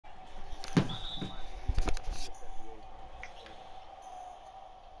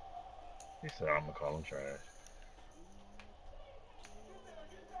So I'm gonna call him trash.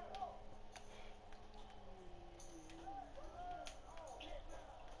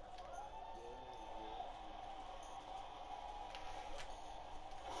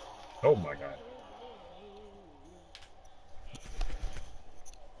 Oh my god.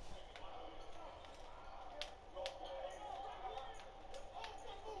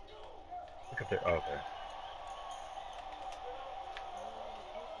 Look at that. Oh, okay.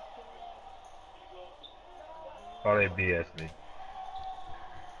 Oh, they BS me.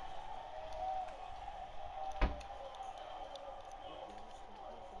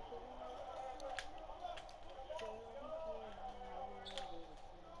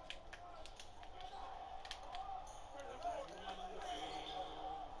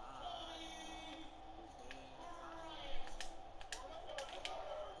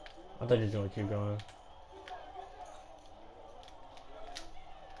 I thought you was gonna keep going.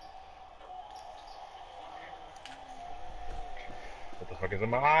 What the fuck is in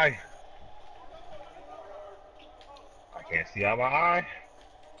my eye? I can't see out my eye.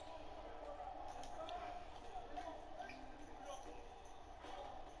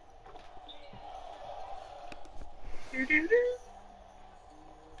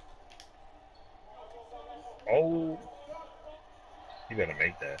 Oh, you better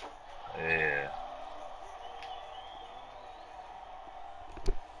make that. Yeah.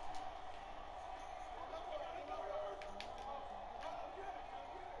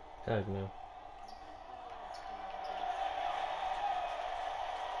 Heck no.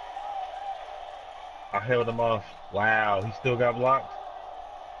 I held him off. Wow, he still got blocked.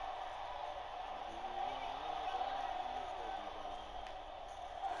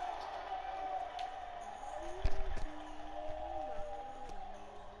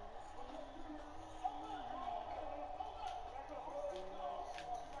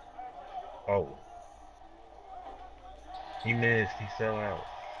 Oh, he missed. He fell out.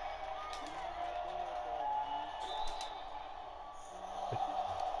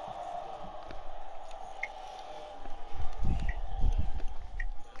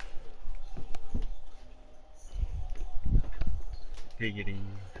 Giggity.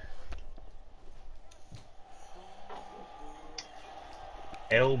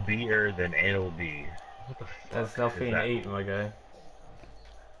 LBer than LB. What the That's fuck is Delphine that? 8, my guy.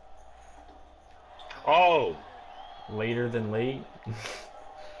 Oh, Later than late?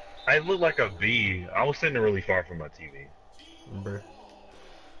 I look like a B. I was sitting really far from my TV. Bruh.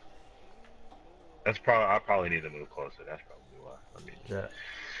 That's probably. I probably need to move closer. That's probably why. Let me Yeah.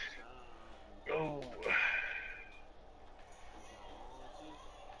 go.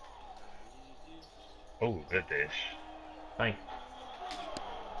 Oh, good dish. Bang.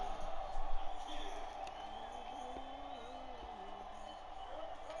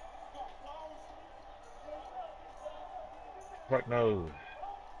 Fuck no.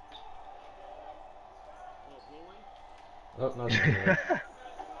 Oh, not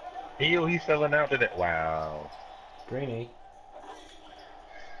anymore. He's selling out to that. Wow. Greeny.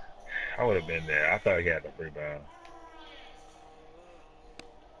 I would have been there. I thought he had the rebound.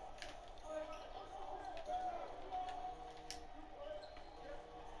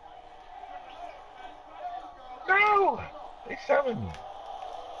 No! They selling me.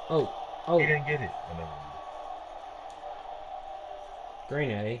 Oh. He Oh. didn't get it. Oh, no.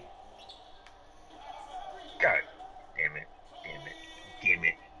 Green A. God damn it. Damn it. Damn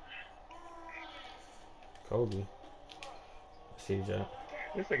it. Kobe. I see that.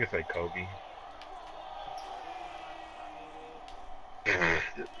 This nigga say Kobe.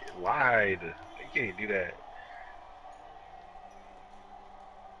 Lied. They can't do that.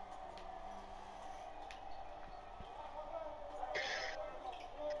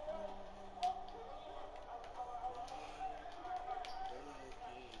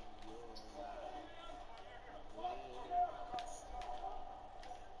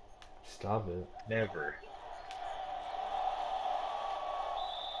 Stop it. Never.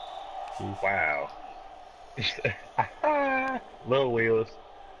 Jeez. Wow. Little wheels.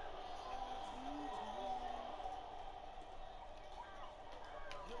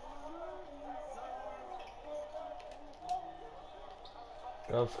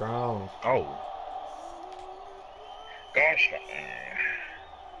 Go strong. Oh. Gosh.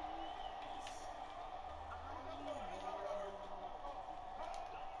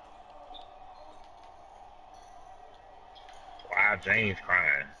 Wow, James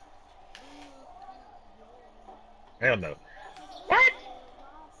crying. Hell no. What?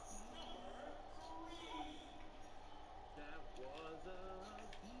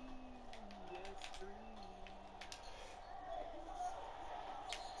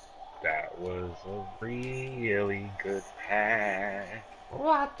 That was a really good pass. Oh,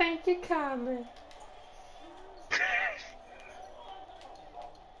 I think you're coming.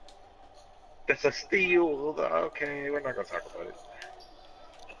 That's a steal. Okay, we're not gonna talk about it.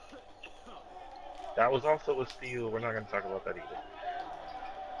 That was also a steal. We're not gonna talk about that either.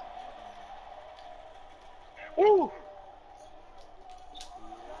 Woo!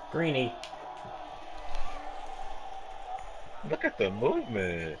 Greeny. Look at the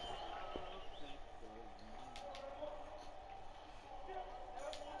movement.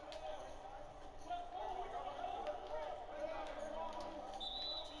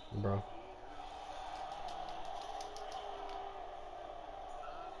 Bro.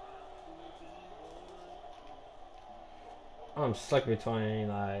 I'm stuck between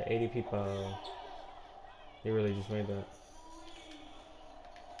like 80 people. He really just made that.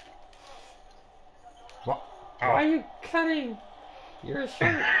 What? Why Oh. are you cutting your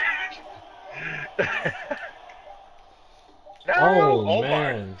shirt? No! Oh, Oh my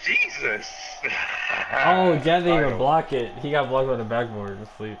man. Jesus! Oh, Jazz didn't even Final. block it. He got blocked by the backboard.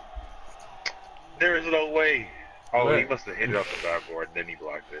 Asleep. There is no way. Oh, he Look. must have hit it off the backboard and then he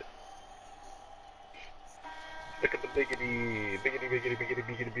blocked it. Look at the biggity, biggity, biggity, biggity,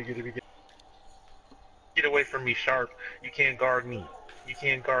 biggity, biggity, biggity. Get away from me, Sharp. You can't guard me. You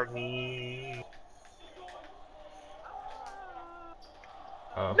can't guard me.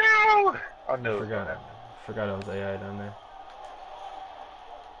 Oh. No! I knew it was gonna Forgot. happen. Forgot it was AI down there.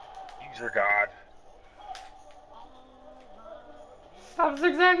 User God. Stop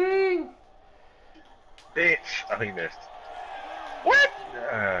zigzagging! Bitch! Oh, he missed. What?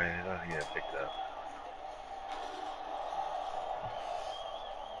 He didn't pick it up.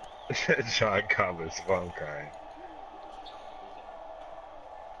 John Collins, phone crying.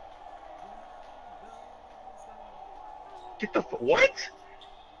 Get the what?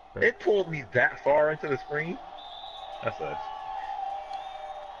 Right. It pulled me that far into the screen? That's us.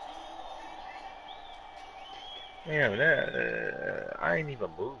 Man, that I ain't even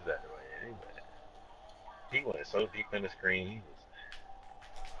moved that way anyway. He went so deep in the screen.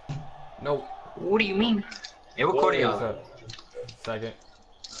 He Nope. What do you mean? Hey, what quarter Whoa. What's y'all? up? Second.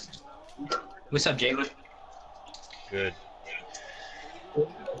 What's up, Jalen? Good.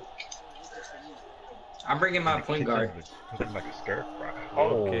 I'm bringing my point guard. Looks like a stir fry.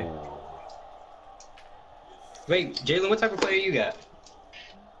 Okay. Wait, Jalen, what type of player you got?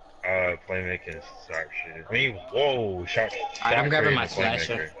 Playmaking sharp shit. I mean, whoa, sharp. Alright, I'm grabbing my creating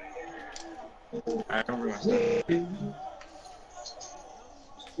slasher. playmaker. Alright, don't bring my stuff.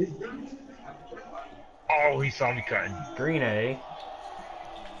 Oh, he saw me cutting. Green A.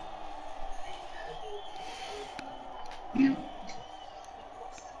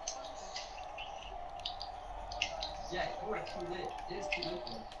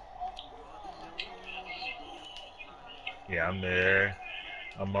 Yeah, I'm there.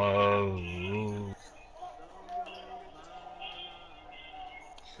 I'm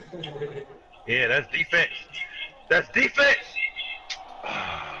Yeah, that's defense. That's defense.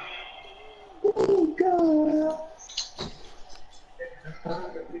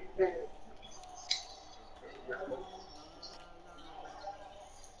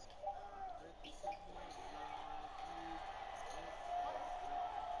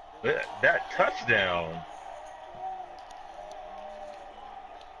 That touchdown.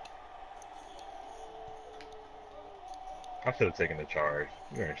 I should have taken the charge.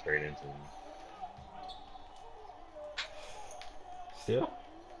 You ran straight into him. Still?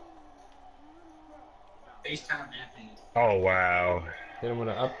 FaceTime Anthony. Oh wow. Hit him with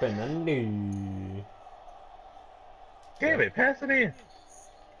an up and under. Damn it, pass it in.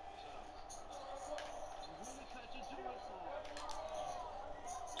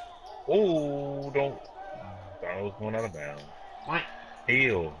 Oh, don't. Thought it was going out of bounds. What?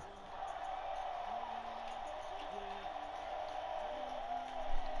 Heel.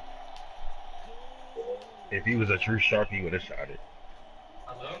 If he was a true sharp, he would have shot it.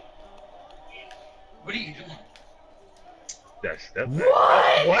 Hello? What are you doing? That's step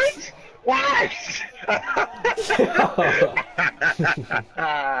What? What? What?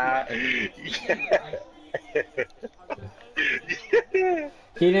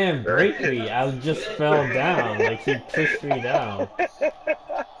 He didn't break me. I just fell down. Like he pushed me down.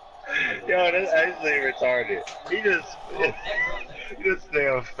 Yo, that's actually retarded. He just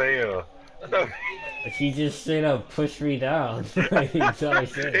damn fail. Like he just straight up pushed me down. Like, that's all I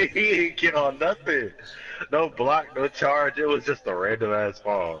said. He didn't get on nothing. No block, no charge. It was just a random ass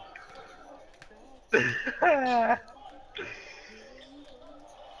fall.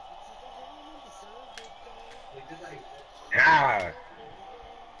 Ah.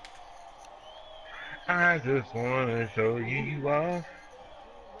 I just wanna show you off.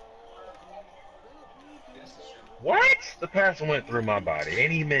 What? The pass went through my body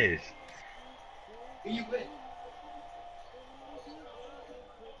and he missed. Who you with?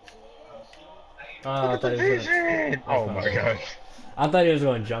 Oh, Look I at the thought he was gonna. vision! That's Oh my my bad. gosh. I thought he was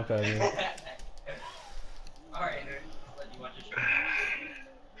gonna jump at me. Alright, nerd. I'll let you watch your show.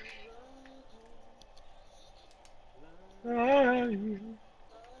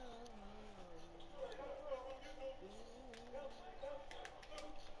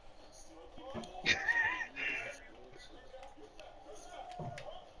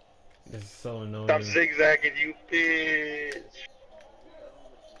 This is so Stop annoying. zigzagging, you bitch!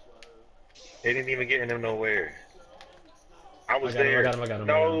 They didn't even get him nowhere. I I was got him. I there. got him. I got him.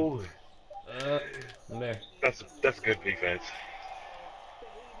 I got him. No, I'm there. that's good defense.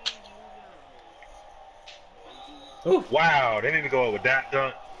 Ooh. Wow, they need to go with that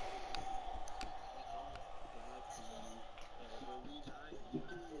dunk.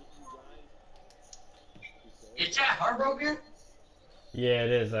 Is Jet heartbroken? Yeah,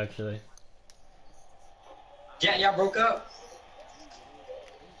 it is actually. Jet, y'all broke up?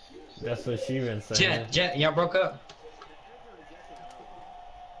 That's what she been saying. Jet, y'all broke up?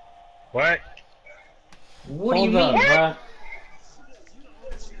 What? What do you Hold mean? up, bruh.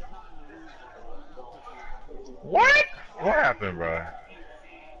 What? What happened, bro?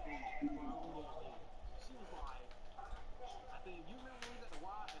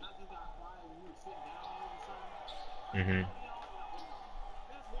 Mhm.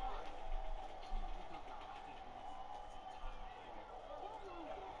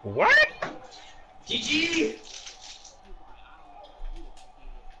 What? GG!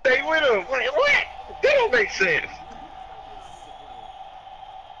 They with him. Wait, what? That don't make sense.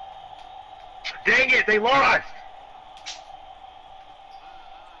 Dang it, they lost.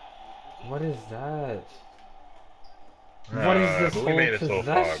 What is that? What is this But we whole made it so far,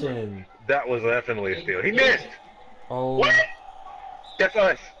 bro. possession? That was definitely a steal. He missed. Oh, What? That's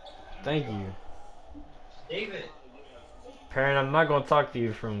us. thank you. David. Parent, I'm not gonna talk to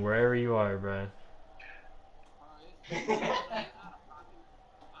you from wherever you are, bruh.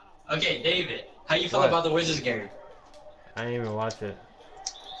 Okay, David. How you feel What? about the Wizards game? I didn't even watch it.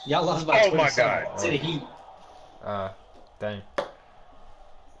 Y'all lost by Oh my 27 God. to the Heat. Dang.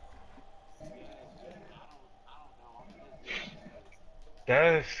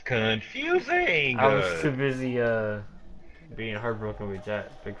 That's confusing. I was too busy, being heartbroken with Jack.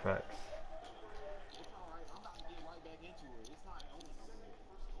 Big facts.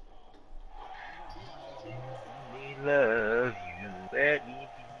 Me love you. Let me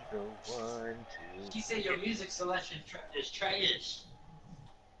be the one to. He said your music selection is trash.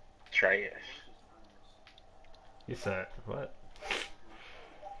 Trash. You said, what?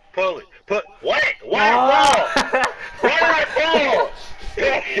 Pull it. Put what? Why Oh! fall? Why did I fall?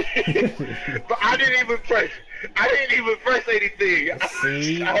 But I didn't even press. I didn't even press anything.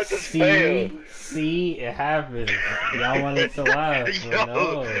 I just failed. See, it happens. Y'all wanted to laugh, but Yo,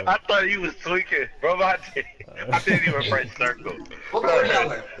 no. I thought he was tweaking, bro. I didn't even press circle. What quarter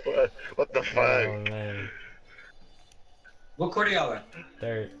y'all in? What the fuck? Oh, man. What quarter y'all in?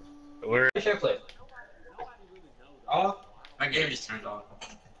 Third. We're Share play. Oh, my game just turned on.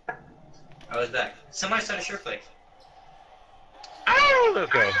 I was back. Somebody started share play. oh,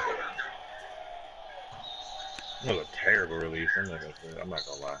 let's go. That was a terrible release. I'm not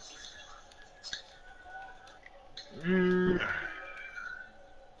gonna lie.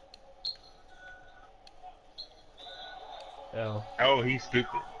 L. Oh, he's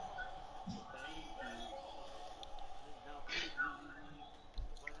stupid.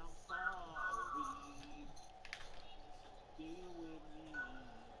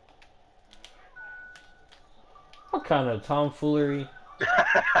 What kind of tomfoolery?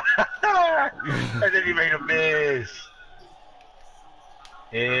 And then he made a miss.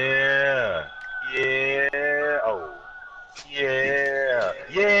 Yeah. Yeah. Oh. Yeah.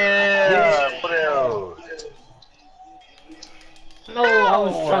 Yeah. What else? No, I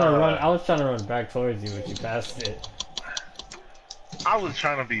was trying to run. I was trying to run back towards you, but you passed it. I was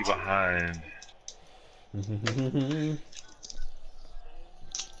trying to be behind.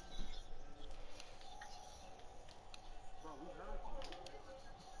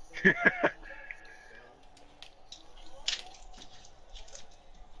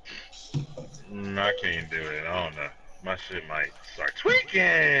 I can't do it. I don't know. My shit might start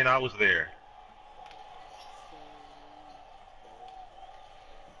tweaking. I was there.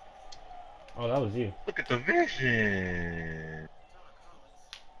 Oh, that was you. Look at the vision.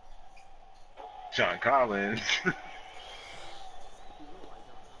 John Collins.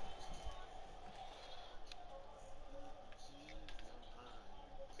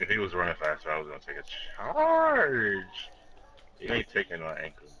 was running faster, I was gonna take a charge. He ain't taking my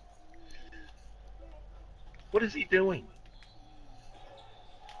ankle. What is he doing?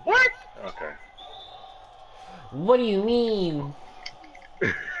 What? Okay. What do you mean?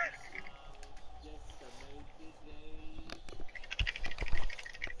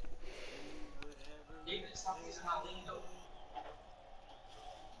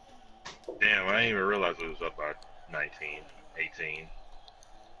 Damn, I didn't even realize it was up by 19, 18.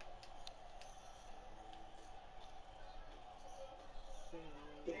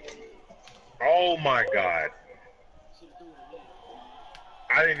 Oh my god.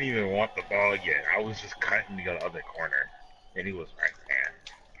 I didn't even want the ball yet. I was just cutting the other corner. And he was right there.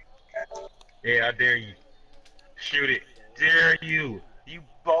 Yeah, I dare you. Shoot it. Dare you. You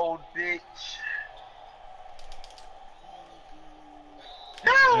bold bitch.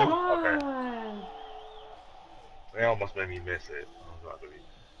 Come No! Okay. on. They almost made me miss it. I was about to be...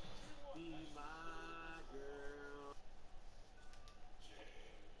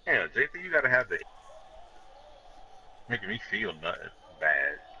 Yeah, JP, you gotta have the... Making me feel nothing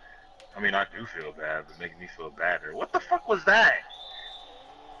bad. I mean, I do feel bad, but making me feel badder. What the fuck was that?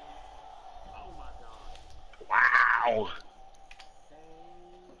 Wow!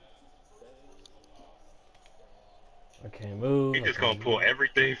 Okay, move. He just gonna pull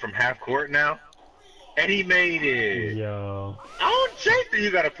everything from half court now? And he made it! Yo. Oh, JP,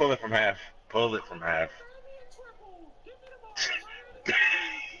 you gotta pull it from half. Pull it from half.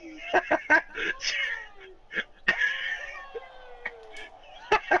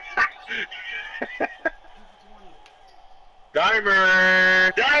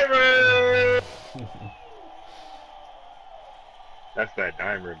 Dimer! Dimer! That's that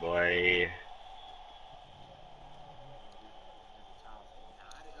Dimer boy.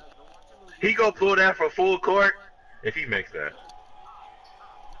 He gonna pull that for full court if he makes that.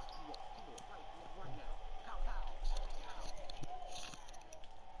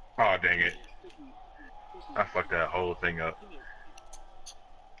 Oh, dang it. I fucked that whole thing up.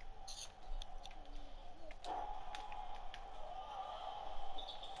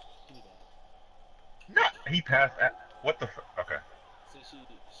 No, he passed at... What the fuck? Okay. Since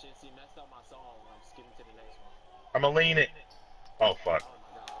she messed up my song, I'm skipping to the next one. I'm gonna lean it. Oh, fuck. Oh my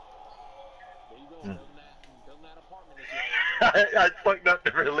god. There you go. Building that apartment is I fucked up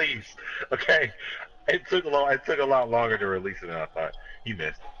the release. Okay. It took a lot longer to release it than I thought. He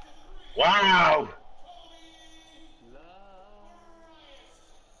missed. Wow!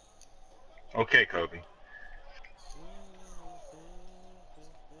 Okay, Kobe.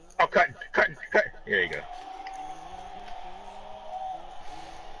 Oh, cut. There you go.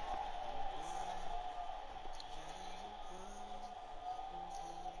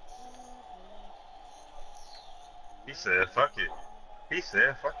 He said, fuck it.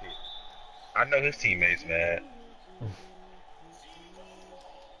 I know his teammates mad.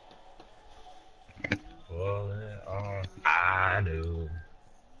 Pull it on. I knew.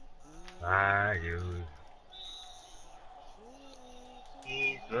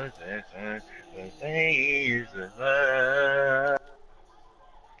 He's possession, the things of love.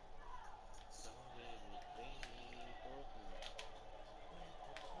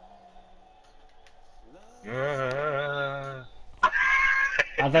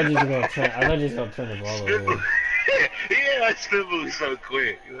 I thought you was gonna turn the ball over. Yeah, I spin move so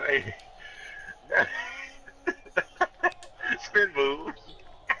quick. Like, spin move.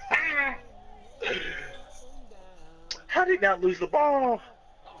 How did he not lose the ball?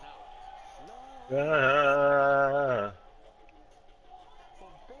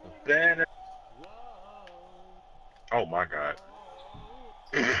 Banner. Oh my god.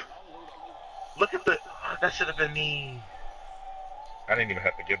 Look at the... That should have been me. I didn't even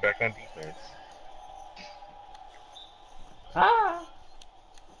have to get back on defense. Ah!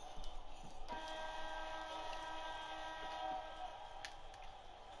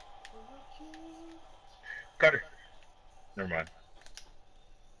 Cutter. Never mind.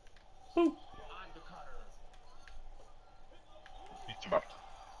 Boop. Beat him up.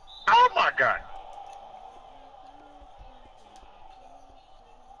 Oh my god!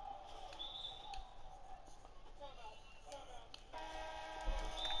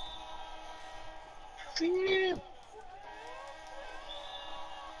 See?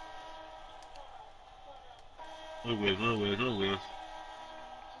 Lewis.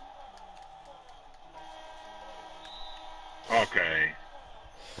 Okay.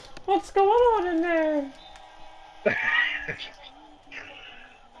 What's going on in there?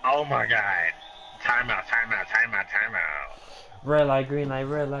 Oh my god. Timeout. Red light, green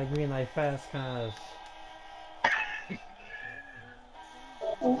light, fast cars.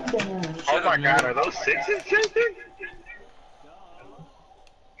 Oh my god, are those sixes, Jason?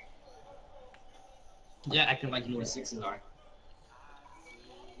 Yeah, acting like you know what sixes are.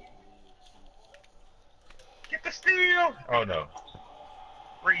 Get the steal! Oh no.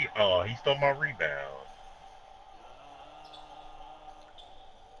 Oh, he stole my rebound.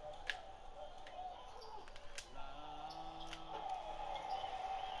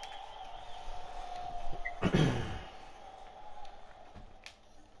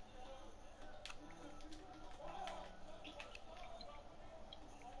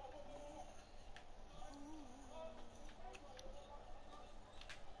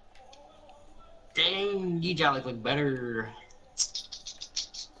 Dang, you jolly look better.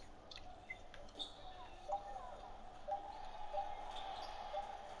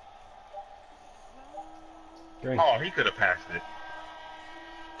 Drink. Oh, he could have passed it.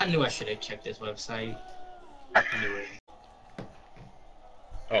 I knew I should have checked this website. I knew it.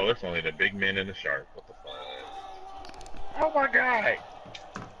 Oh, it's only the big men and the shark. What the fuck? Oh my god!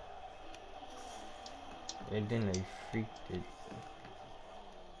 And then they freaked it.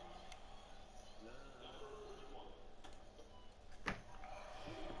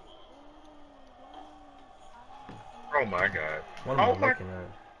 Oh my god. What am I Oh my... looking at?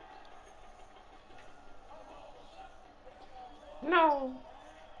 No.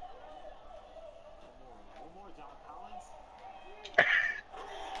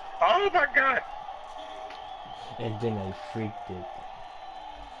 Oh my god! And then they freaked it.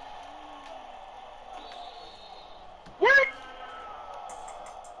 What?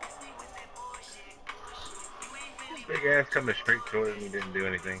 Big ass coming straight towards me, didn't do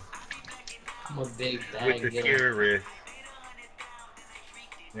anything. I'm a big With bag the getter. terrorist.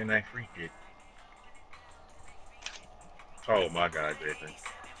 And I freaked it. Oh my god, Jason.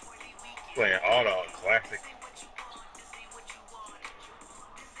 Playing all the classic.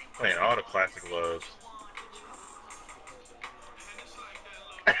 Playing all the classic loves.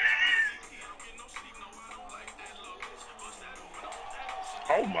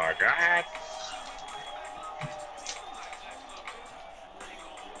 Oh my god.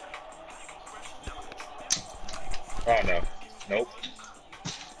 Oh no. Nope.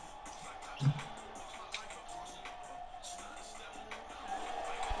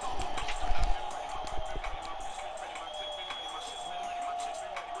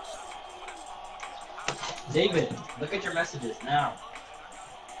 David, look at your messages now.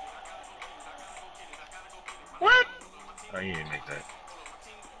 What? Oh, you didn't make that.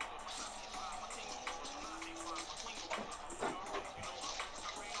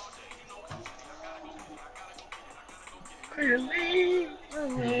 Clearly,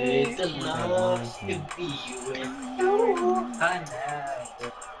 It's a love to be with you. I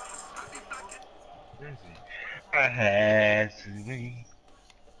have. I had to be.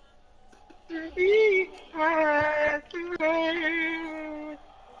 I had to be.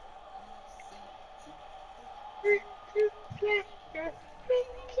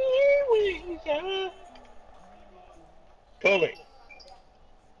 Pull it.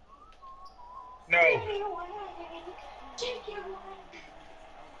 No.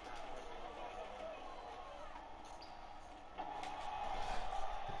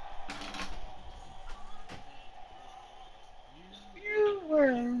 You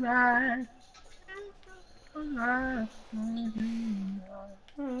were right.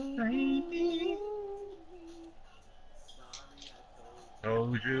 Baby.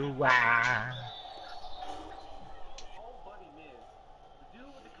 Told you why. Oh, buddy, Miz. The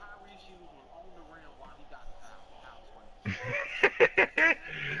dude with the Kyrie shoes was on the rim while he got the foul swing.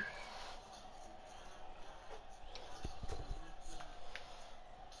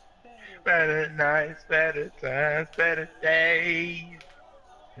 Better nights, better times, better days.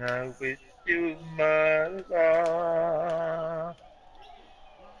 I wish you much love.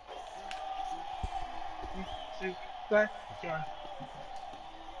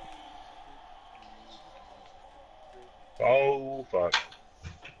 Oh fuck.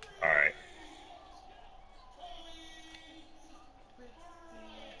 Alright.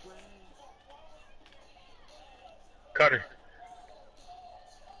 Cutter.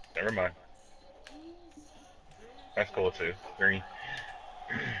 Never mind. That's cool too. Green.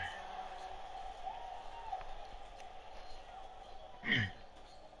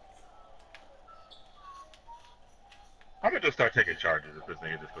 I'm gonna just start taking charges if this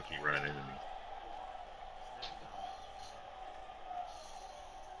nigga just gonna keep running into me.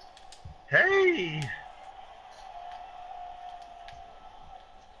 Hey!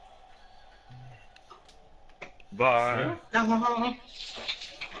 Bye. No.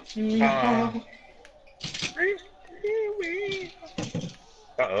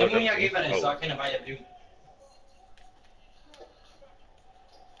 Uh-oh. Tell me when y'all gave it so I Oh. can invite a dude.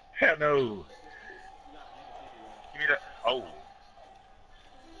 Hell no. Give me that. Oh.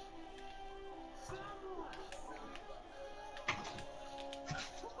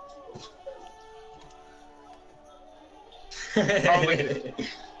 Oh, look at it.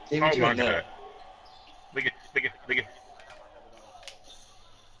 David, Oh you my a nut. god. Look at.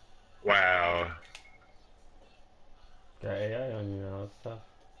 Wow. Got AI on you now, stuff.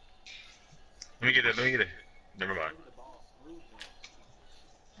 Let me get it. Never mind.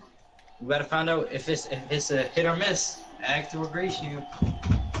 We gotta find out if it's a hit or miss. Act to agree you.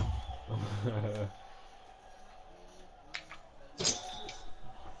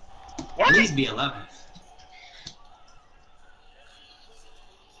 What? Please be 11.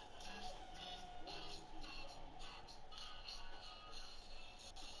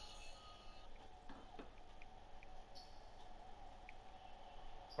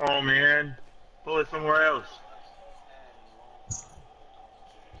 Oh man. Pull it somewhere else.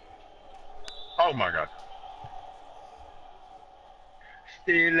 Oh my god.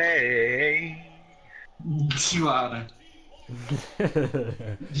 Still a. You out.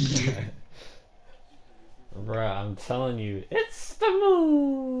 Bruh, I'm telling you, it's the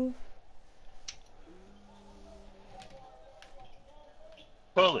move.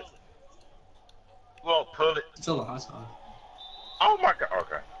 Pull it. Well, pull it. It's a loss. Oh my god.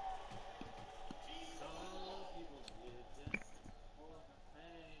 Okay.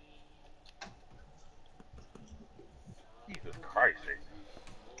 Jesus Christ.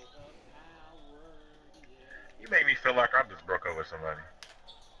 You made me feel like I just broke up with somebody.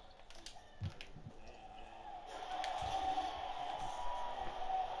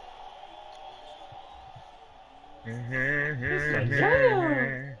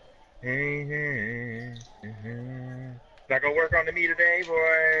 Not gonna work on the me today,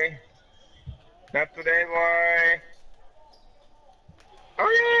 boy. Not today, boy. Oh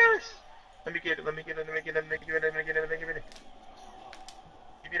yes. Let me get it.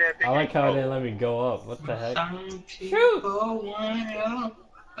 Give me that big. I like how it Oh. didn't let me go up. What the heck? Some Shoot! people want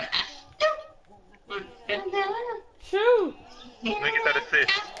Shoot! Let me get that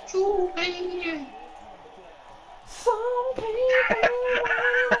assist. Some people.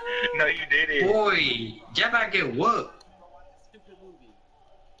 No, you didn't. Boy, Jeff, I get whooped.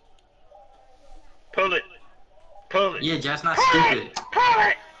 Pull it. Pull it. Yeah, Jeff's not Pull stupid. it. Pull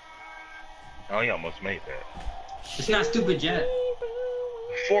it. Oh, he almost made that. It's not stupid, Jeff.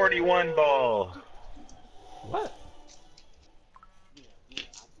 41 ball. What?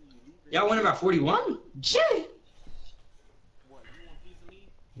 Y'all won about 41? Shit.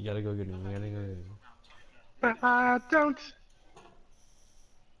 You gotta go get him. You gotta go get him. But I don't.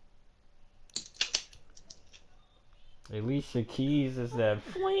 Alicia Keys is that I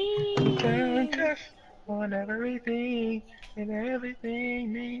fling. just want everything, and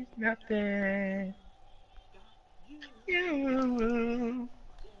everything means nothing. You.